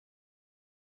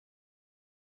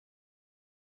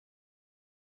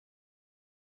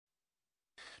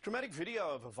Dramatic video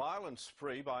of a violent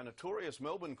spree by notorious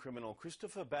Melbourne criminal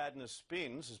Christopher Badness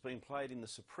Binse has been played in the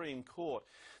Supreme Court.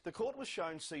 The court was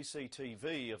shown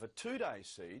CCTV of a two-day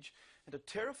siege and a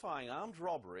terrifying armed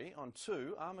robbery on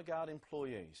two Armaguard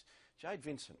employees. Dean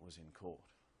Binse was in court.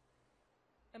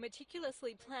 A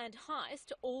meticulously planned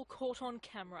heist, all caught on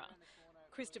camera.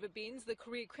 Christopher Binse, the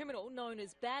career criminal known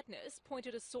as Badness,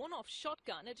 pointed a sawn-off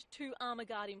shotgun at two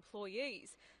Armaguard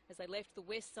employees as they left the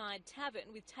West Side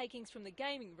Tavern with takings from the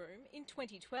gaming room in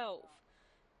 2012.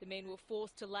 The men were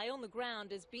forced to lay on the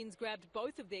ground as Binse grabbed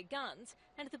both of their guns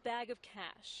and the bag of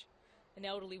cash. An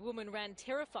elderly woman ran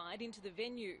terrified into the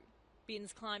venue.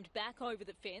 Binse climbed back over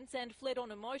the fence and fled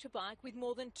on a motorbike with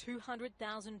more than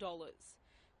 $200,000.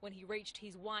 When he reached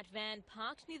his white van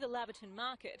parked near the Laverton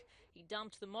market, he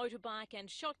dumped the motorbike and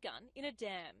shotgun in a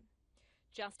dam.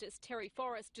 Justice Terry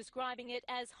Forrest describing it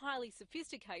as highly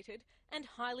sophisticated and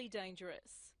highly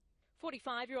dangerous.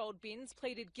 45-year-old Binse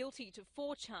pleaded guilty to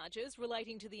 4 charges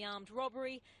relating to the armed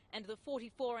robbery and the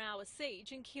 44-hour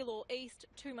siege in Keilor East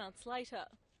 2 months later.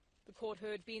 The court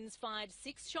heard Binse fired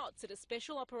 6 shots at a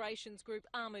Special Operations Group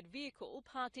armoured vehicle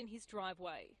parked in his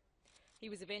driveway. He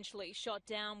was eventually shot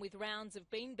down with rounds of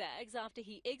beanbags after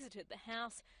he exited the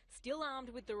house, still armed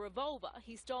with the revolver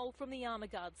he stole from the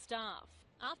Armaguard staff.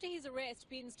 After his arrest,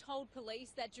 Binse told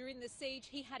police that during the siege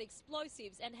he had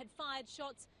explosives and had fired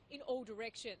shots in all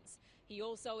directions. He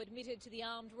also admitted to the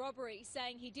armed robbery,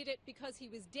 saying he did it because he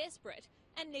was desperate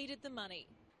and needed the money.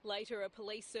 Later, a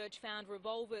police search found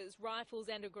revolvers, rifles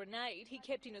and a grenade he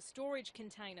kept in a storage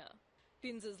container.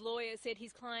 Binse's lawyer said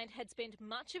his client had spent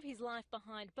much of his life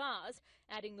behind bars,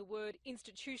 adding the word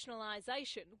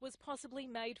institutionalisation was possibly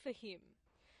made for him.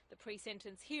 The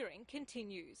pre-sentence hearing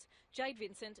continues. Dean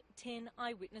Binse, 10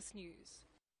 Eyewitness News.